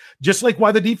 It's just like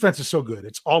why the defense is so good.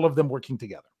 It's all of them working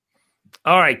together.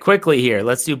 All right, quickly here.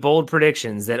 Let's do bold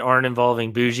predictions that aren't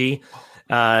involving Bougie,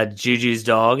 Juju's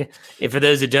dog. And for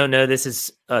those who don't know, this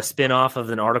is a spinoff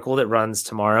of an article that runs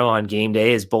tomorrow on Game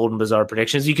Day as Bold and Bizarre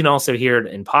Predictions. You can also hear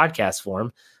it in podcast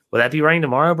form. Will that be running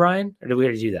tomorrow, Brian? Or did we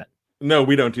already do that? No,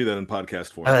 we don't do that in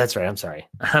podcast form. Oh, that's right. I'm sorry.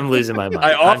 I'm losing my mind.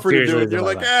 I offered to do it. You're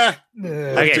like,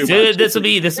 Okay, so this will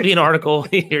be an article.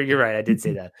 You're right. I did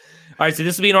say that. All right, so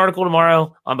this will be an article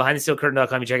tomorrow on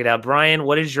BehindTheSteelCurtain.com. You check it out. Brian,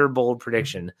 what is your bold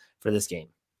prediction for this game?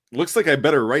 Looks like I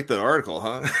better write the article,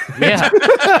 huh? Yeah.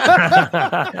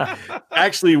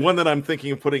 Actually, one that I'm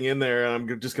thinking of putting in there,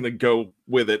 and I'm just going to go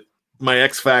with it. My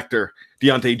X Factor,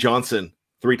 Deontay Johnson,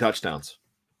 3 touchdowns.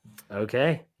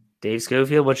 Okay. Dave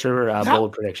Schofield, what's your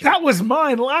bold prediction? That was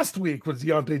mine last week, was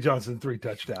Deontay Johnson 3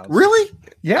 touchdowns. Really?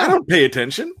 Yeah. I don't pay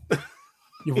attention.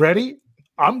 You ready?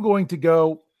 I'm going to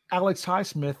go Alex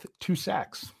Highsmith, 2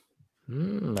 sacks. I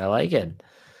like it.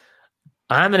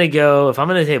 I'm going to go, if I'm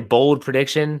going to say a bold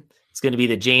prediction, it's going to be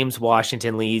that James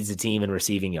Washington leads the team in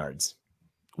receiving yards.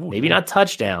 Ooh, maybe not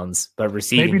touchdowns, but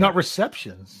receiving. Maybe not yards.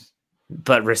 Receptions.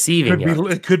 But receiving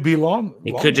yards. It could be long.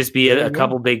 It could just be a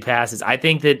couple big passes. I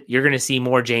think that you're going to see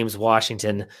more James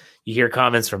Washington. You hear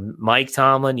comments from Mike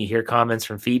Tomlin. You hear comments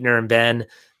from Fiedner and Ben.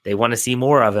 They want to see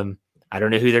more of him. I don't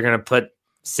know who they're going to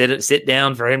sit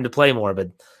down for him to play more,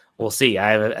 but we'll see.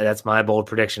 That's my bold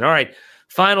prediction. All right,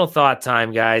 final thought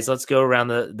time, guys. Let's go around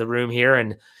the room here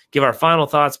and give our final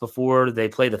thoughts before they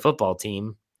play the football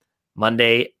team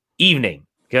Monday evening.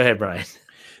 Go ahead, Brian.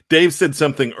 Dave said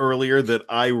something earlier that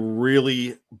I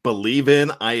really believe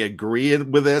in. I agree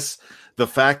with this. The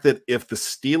fact that if the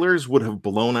Steelers would have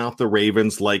blown out the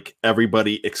Ravens like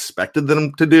everybody expected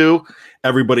them to do,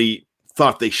 everybody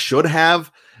thought they should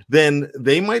have, then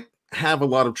they might have a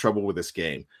lot of trouble with this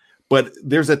game. But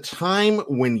there's a time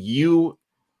when you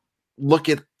look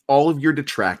at all of your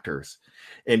detractors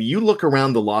and you look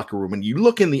around the locker room and you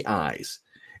look in the eyes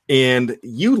and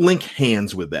you link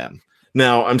hands with them.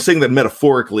 Now, I'm saying that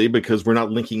metaphorically because we're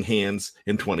not linking hands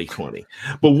in 2020.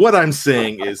 But what I'm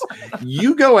saying is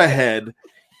you go ahead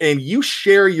and you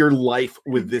share your life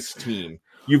with this team.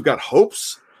 You've got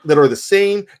hopes that are the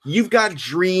same. You've got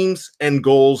dreams and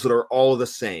goals that are all the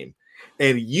same.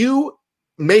 And you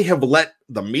may have let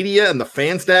the media and the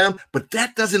fans down, but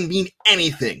that doesn't mean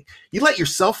anything. You let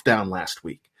yourself down last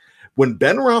week. When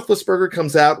Ben Roethlisberger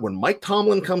comes out, when Mike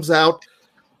Tomlin comes out,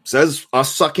 says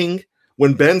us sucking,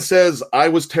 when Ben says, I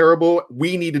was terrible,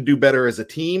 we need to do better as a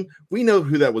team, we know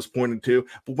who that was pointed to.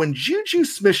 But when Juju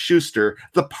Smith-Schuster,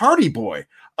 the party boy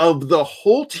of the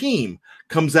whole team,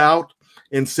 comes out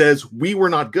and says, we were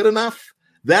not good enough,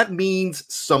 that means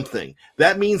something.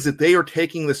 That means that they are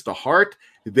taking this to heart.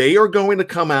 They are going to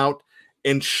come out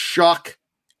and shock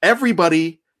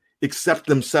everybody except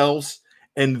themselves,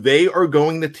 and they are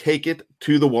going to take it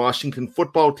to the Washington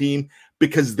football team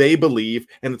because they believe,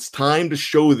 and it's time to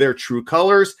show their true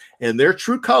colors. And their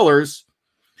true colors,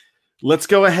 let's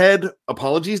go ahead,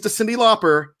 apologies to Cyndi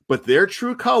Lauper, but their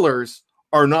true colors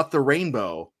are not the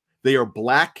rainbow. They are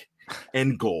black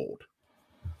and gold.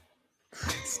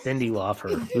 Cyndi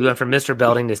Lauper. We went from Mr.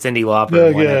 Belding to Cyndi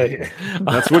Lauper. Okay.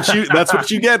 That's what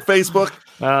you get, Facebook.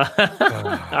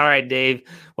 All right, Dave,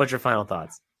 what's your final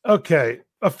thoughts? Okay,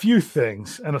 a few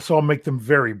things, and so I'll make them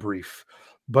very brief.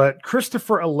 But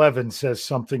Christopher 11 says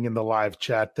something in the live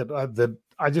chat that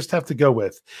I just have to go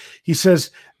with. He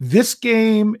says, this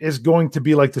game is going to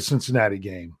be like the Cincinnati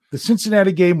game. The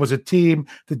Cincinnati game was a team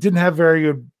that didn't have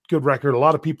very good record. A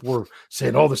lot of people were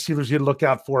saying, the Steelers, you had to look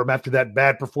out for them after that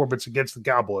bad performance against the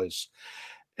Cowboys.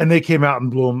 And they came out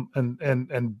and blew them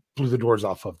and blew the doors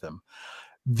off of them.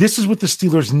 This is what the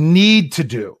Steelers need to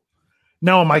do.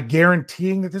 Now, am I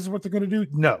guaranteeing that this is what they're going to do?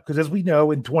 No, because as we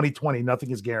know, in 2020,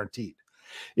 nothing is guaranteed.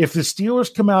 If the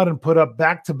Steelers come out and put up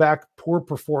back-to-back poor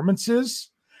performances,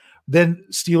 then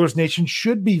Steelers Nation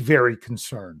should be very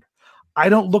concerned. I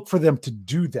don't look for them to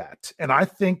do that. And I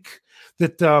think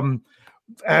that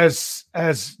as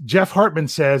Jeff Hartman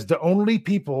says, the only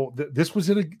people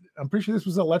I'm pretty sure this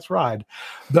was a Let's Ride.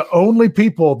 The only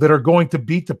people that are going to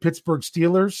beat the Pittsburgh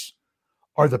Steelers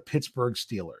are the Pittsburgh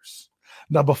Steelers.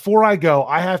 Now, before I go,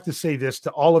 I have to say this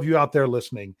to all of you out there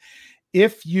listening.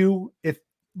 If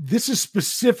this is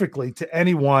specifically to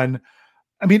anyone,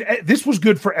 I mean, this was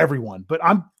good for everyone, but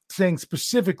I'm saying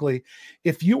specifically,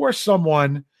 if you are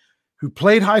someone who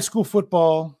played high school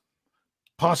football,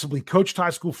 possibly coached high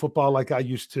school football like I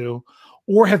used to,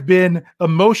 or have been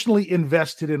emotionally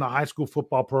invested in a high school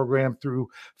football program through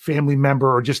family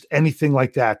member or just anything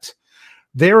like that,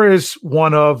 there is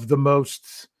one of the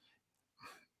most,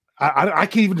 I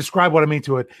can't even describe what I mean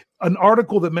to it. An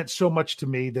article that meant so much to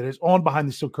me that is on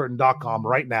BehindTheSteelCurtain.com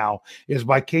right now is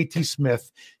by KT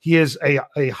Smith. He is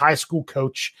a high school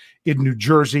coach in New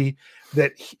Jersey.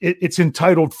 It's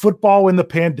entitled "Football in the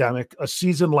Pandemic: A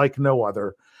Season Like No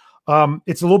Other."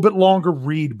 It's a little bit longer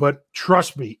read, but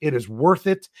trust me, it is worth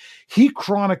it. He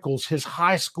chronicles his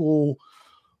high school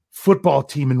football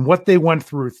team and what they went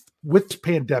through with the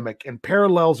pandemic and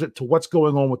parallels it to what's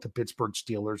going on with the Pittsburgh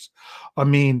Steelers. I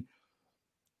mean,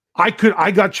 I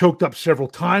got choked up several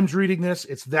times reading this.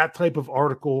 It's that type of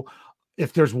article.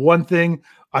 If there's one thing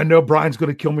I know Brian's going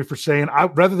to kill me for saying,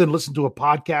 rather than listen to a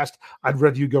podcast, I'd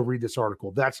rather you go read this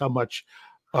article. That's how much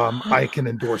I can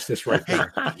endorse this right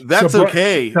there. That's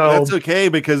okay. That's okay,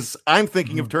 because I'm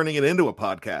thinking of turning it into a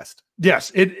podcast.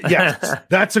 Yes,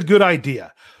 that's a good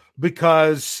idea,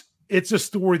 because it's a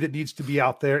story that needs to be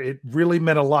out there. It really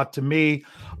meant a lot to me.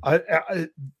 The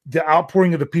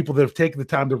outpouring of the people that have taken the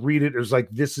time to read it is like,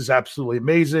 this is absolutely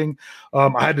amazing.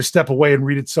 I had to step away and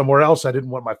read it somewhere else. I didn't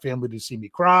want my family to see me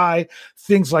cry,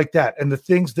 things like that. And the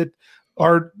things that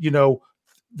are,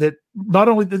 that not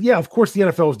only, of course, the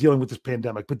NFL is dealing with this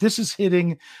pandemic, but this is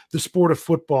hitting the sport of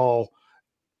football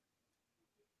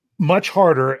much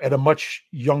harder at a much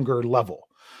younger level.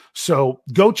 So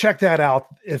go check that out.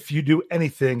 If you do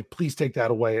anything, please take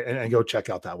that away and go check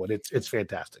out that one. It's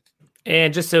fantastic.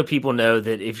 And just so people know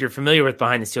that if you're familiar with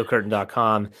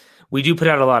BehindTheSteelCurtain.com, we do put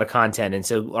out a lot of content. And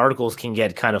so articles can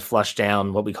get kind of flushed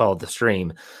down what we call the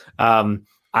stream.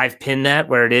 I've pinned that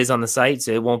where it is on the site,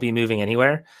 so it won't be moving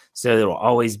anywhere. So it'll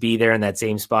always be there in that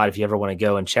same spot if you ever want to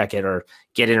go and check it or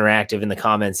get interactive in the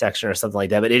comment section or something like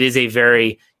that. But it is a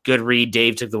very good read.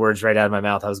 Dave took the words right out of my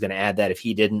mouth. I was going to add that if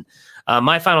he didn't.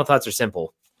 My final thoughts are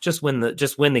simple. Just win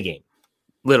the game.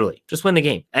 Literally, just win the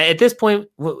game. At this point,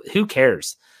 who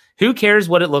cares? Who cares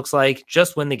what it looks like?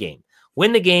 Just win the game.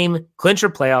 Win the game, clinch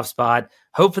your playoff spot,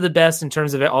 hope for the best in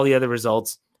terms of all the other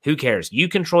results. Who cares? You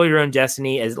control your own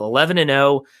destiny. As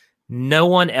 11-0, no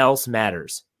one else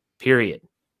matters, period.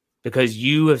 Because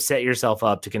you have set yourself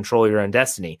up to control your own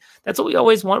destiny. That's what we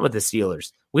always want with the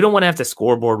Steelers. We don't want to have to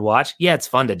scoreboard watch. Yeah, it's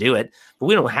fun to do it, but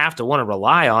we don't have to want to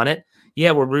rely on it.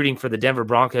 Yeah, we're rooting for the Denver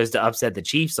Broncos to upset the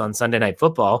Chiefs on Sunday Night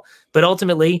Football, but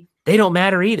ultimately, they don't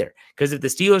matter either. Because if the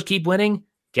Steelers keep winning,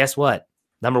 guess what?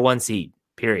 Number 1 seed,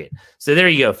 period. So there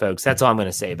you go, folks. That's all I'm going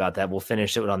to say about that. We'll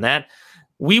finish it on that.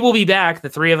 We will be back. The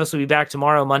three of us will be back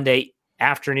tomorrow, Monday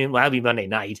afternoon. Well, it'll be Monday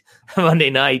night. Monday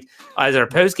night as our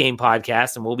post-game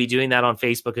podcast, and we'll be doing that on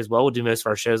Facebook as well. We'll do most of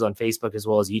our shows on Facebook as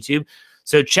well as YouTube.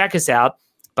 So check us out.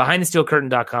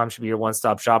 BehindTheSteelCurtain.com should be your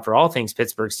one-stop shop for all things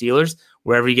Pittsburgh Steelers.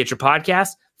 Wherever you get your podcast,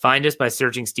 find us by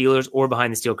searching Steelers or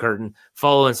Behind the Steel Curtain.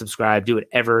 Follow and subscribe. Do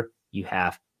whatever you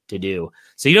have to do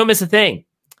so you don't miss a thing.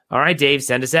 All right, Dave,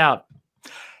 send us out.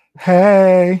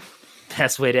 Hey.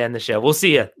 Best way to end the show. We'll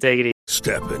see you. Take it easy.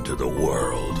 Step into the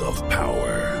world of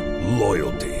power,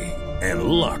 loyalty, and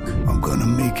luck. I'm going to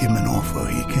make him an offer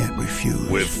he can't refuse.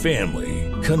 With family,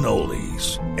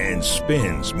 cannolis, and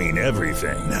spins mean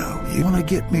everything. Now, you want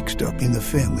to get mixed up in the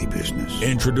family business.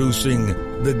 Introducing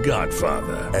The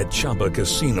Godfather at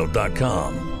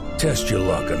ChumbaCasino.com. Test your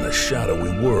luck in the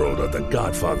shadowy world of The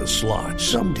Godfather slot.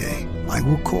 Someday, I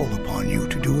will call upon you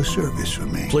to do a service for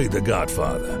me. Play The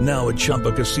Godfather now at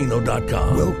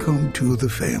ChumbaCasino.com. Welcome to the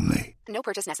family. No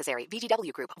purchase necessary.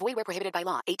 VGW Group. Void where prohibited by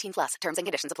law. 18+. Terms and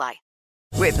conditions apply.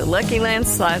 With the Lucky Land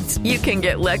Slots, you can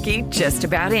get lucky just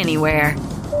about anywhere.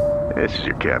 This is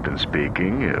your captain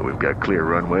speaking. We've got clear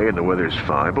runway and the weather's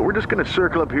fine, but we're just going to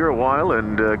circle up here a while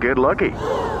and get lucky.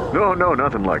 No,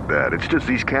 nothing like that. It's just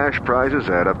these cash prizes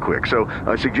add up quick. So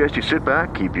I suggest you sit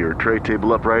back, keep your tray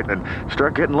table upright, and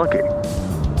start getting lucky.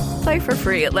 Play for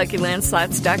free at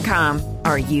LuckyLandSlots.com.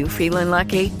 Are you feeling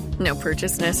lucky? No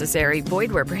purchase necessary.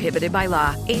 Void where prohibited by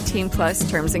law. 18+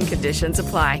 terms and conditions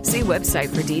apply. See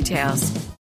website for details.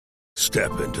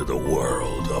 Step into the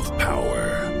world of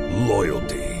power,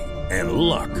 loyalty, and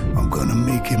luck. I'm gonna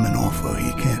make him an offer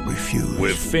he can't refuse.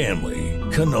 With family,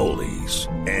 cannolis,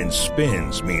 and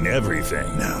spins mean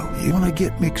everything. Now, you wanna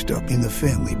get mixed up in the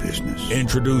family business.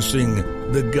 Introducing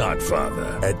The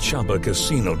Godfather at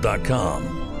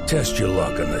ChumbaCasino.com. Test your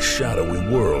luck in the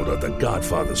shadowy world of The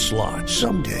Godfather slot.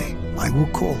 Someday, I will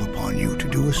call upon you to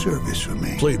do a service for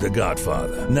me. Play The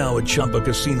Godfather now at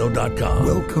ChumbaCasino.com.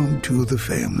 Welcome to the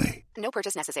family. No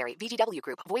purchase necessary. VGW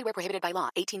Group. Void where prohibited by law.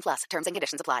 18 plus. Terms and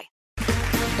conditions apply.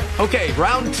 Okay,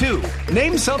 round two.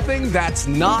 Name something that's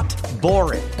not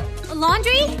boring. A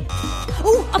laundry?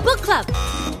 Ooh, a book club.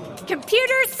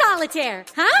 Computer solitaire,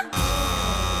 huh?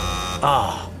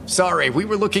 Ah, oh, sorry. We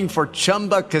were looking for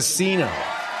Chumba Casino.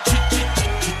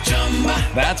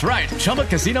 That's right.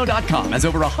 ChumbaCasino.com has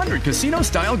over 100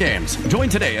 casino-style games. Join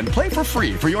today and play for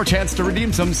free for your chance to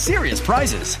redeem some serious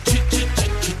prizes.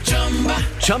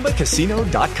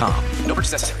 ChumbaCasino.com. No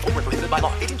purchase necessary. Void where prohibited by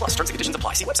law. 18 plus. Terms and conditions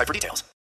apply. See website for details.